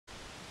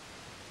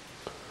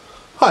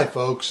Hi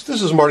folks,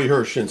 this is Marty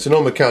Hirsch in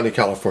Sonoma County,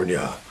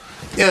 California.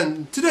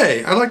 And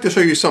today I'd like to show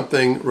you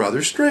something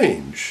rather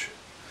strange.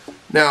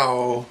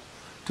 Now,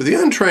 to the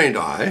untrained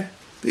eye,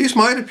 these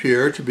might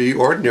appear to be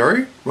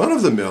ordinary,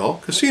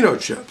 run-of-the-mill casino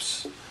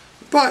chips.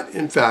 But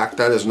in fact,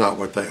 that is not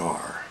what they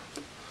are.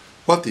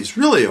 What these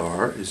really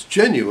are is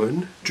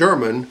genuine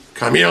German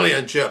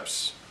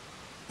Chamäleon-Chips.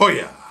 Oh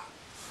yeah,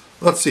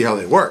 let's see how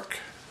they work.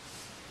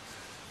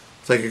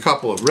 Take a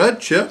couple of red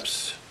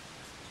chips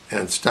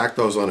and stack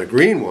those on a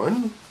green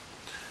one.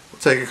 We'll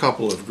take a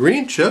couple of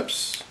green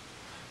chips,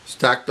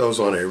 stack those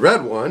on a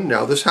red one.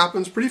 Now this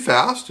happens pretty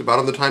fast, about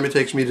on the time it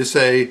takes me to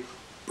say,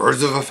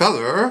 birds of a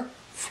feather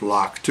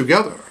flock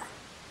together.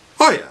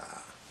 Oh yeah.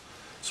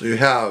 So you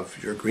have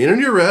your green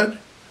and your red,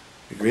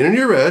 your green and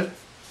your red,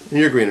 and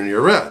your green and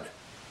your red.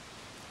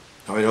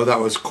 Now I know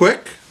that was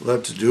quick.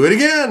 Let's do it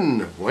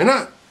again. Why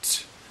not?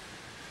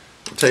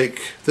 We'll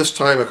take this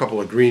time a couple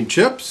of green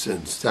chips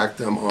and stack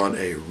them on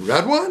a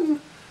red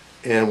one.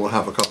 And we'll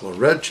have a couple of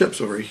red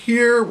chips over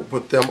here. We'll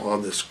put them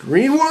on this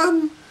green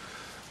one.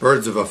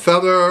 Birds of a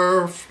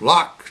feather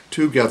flock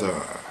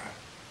together.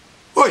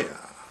 Oh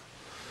yeah.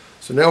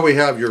 So now we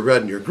have your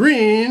red and your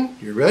green,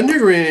 your red and your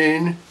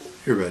green,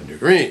 your red and your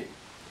green.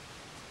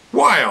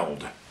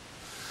 Wild.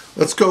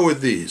 Let's go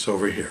with these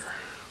over here.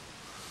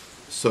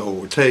 So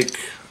we'll take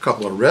a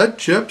couple of red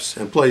chips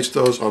and place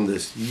those on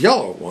this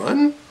yellow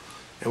one.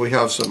 And we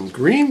have some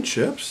green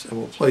chips and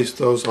we'll place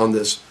those on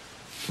this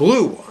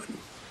blue one.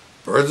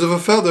 Birds of a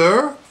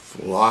feather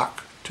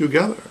flock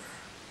together.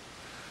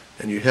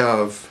 And you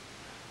have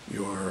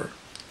your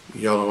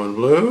yellow and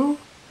blue,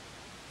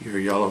 your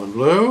yellow and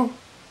blue,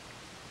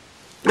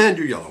 and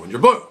your yellow and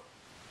your blue.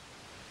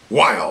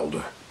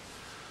 Wild.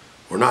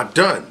 We're not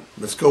done.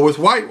 Let's go with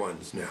white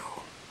ones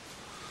now.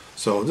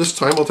 So this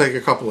time we'll take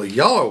a couple of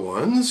yellow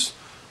ones,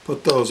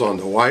 put those on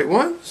the white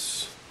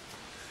ones,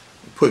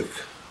 put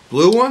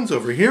blue ones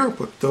over here,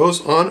 put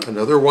those on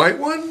another white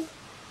one.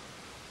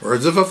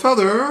 Birds of a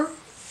feather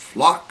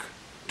flock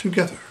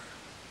together.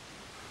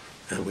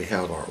 And we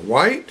have our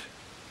white,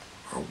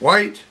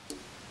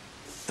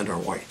 and our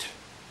white.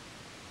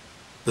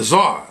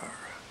 Bizarre.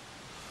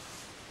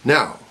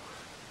 Now,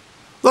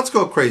 let's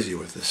go crazy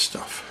with this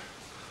stuff.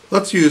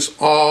 Let's use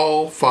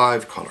all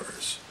 5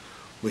 colors.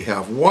 We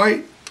have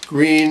white,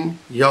 green,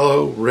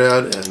 yellow,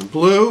 red, and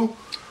blue.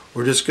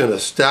 We're just going to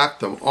stack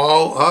them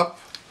all up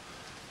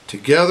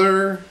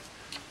together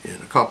in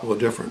a couple of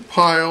different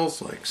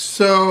piles like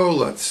so.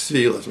 Let's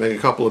see, let's make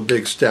a couple of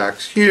big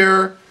stacks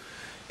here.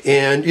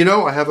 And you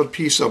know, I have a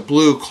piece of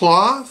blue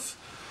cloth.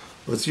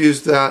 Let's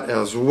use that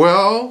as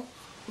well.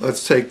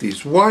 Let's take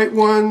these white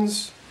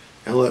ones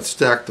and let's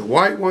stack the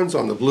white ones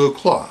on the blue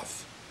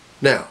cloth.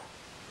 Now,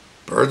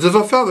 birds of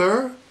a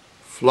feather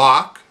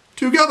flock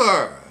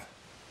together.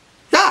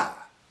 Yeah!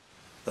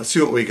 Let's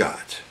see what we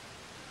got.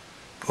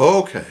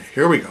 Okay,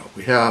 here we go.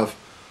 We have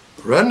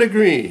red and a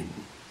green,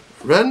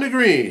 red and a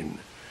green.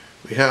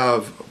 We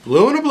have a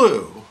blue and a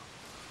blue,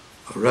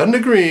 a red and a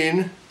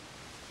green,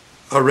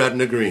 a red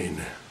and a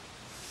green.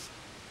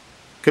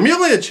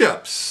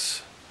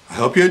 Chamäleon-Chips. I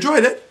hope you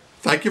enjoyed it.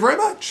 Thank you very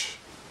much.